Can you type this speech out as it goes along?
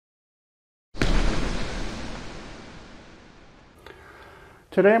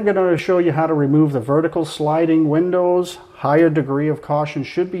Today I'm going to show you how to remove the vertical sliding windows. Higher degree of caution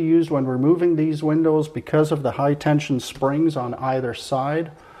should be used when removing these windows because of the high tension springs on either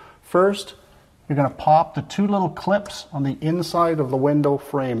side. First, you're going to pop the two little clips on the inside of the window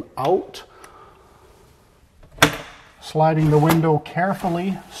frame out, sliding the window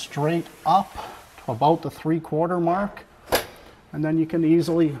carefully straight up to about the 3/4 mark, and then you can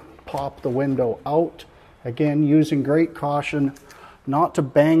easily pop the window out, again using great caution not to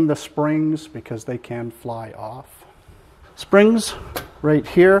bang the springs because they can fly off. Springs right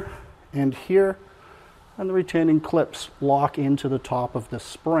here and here, and the retaining clips lock into the top of the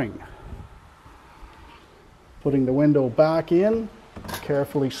spring. Putting the window back in,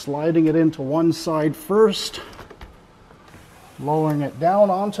 carefully sliding it into one side first, lowering it down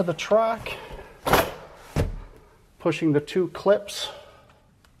onto the track, pushing the two clips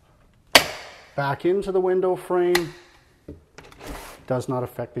back into the window frame. Does not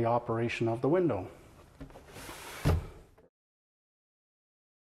affect the operation of the window.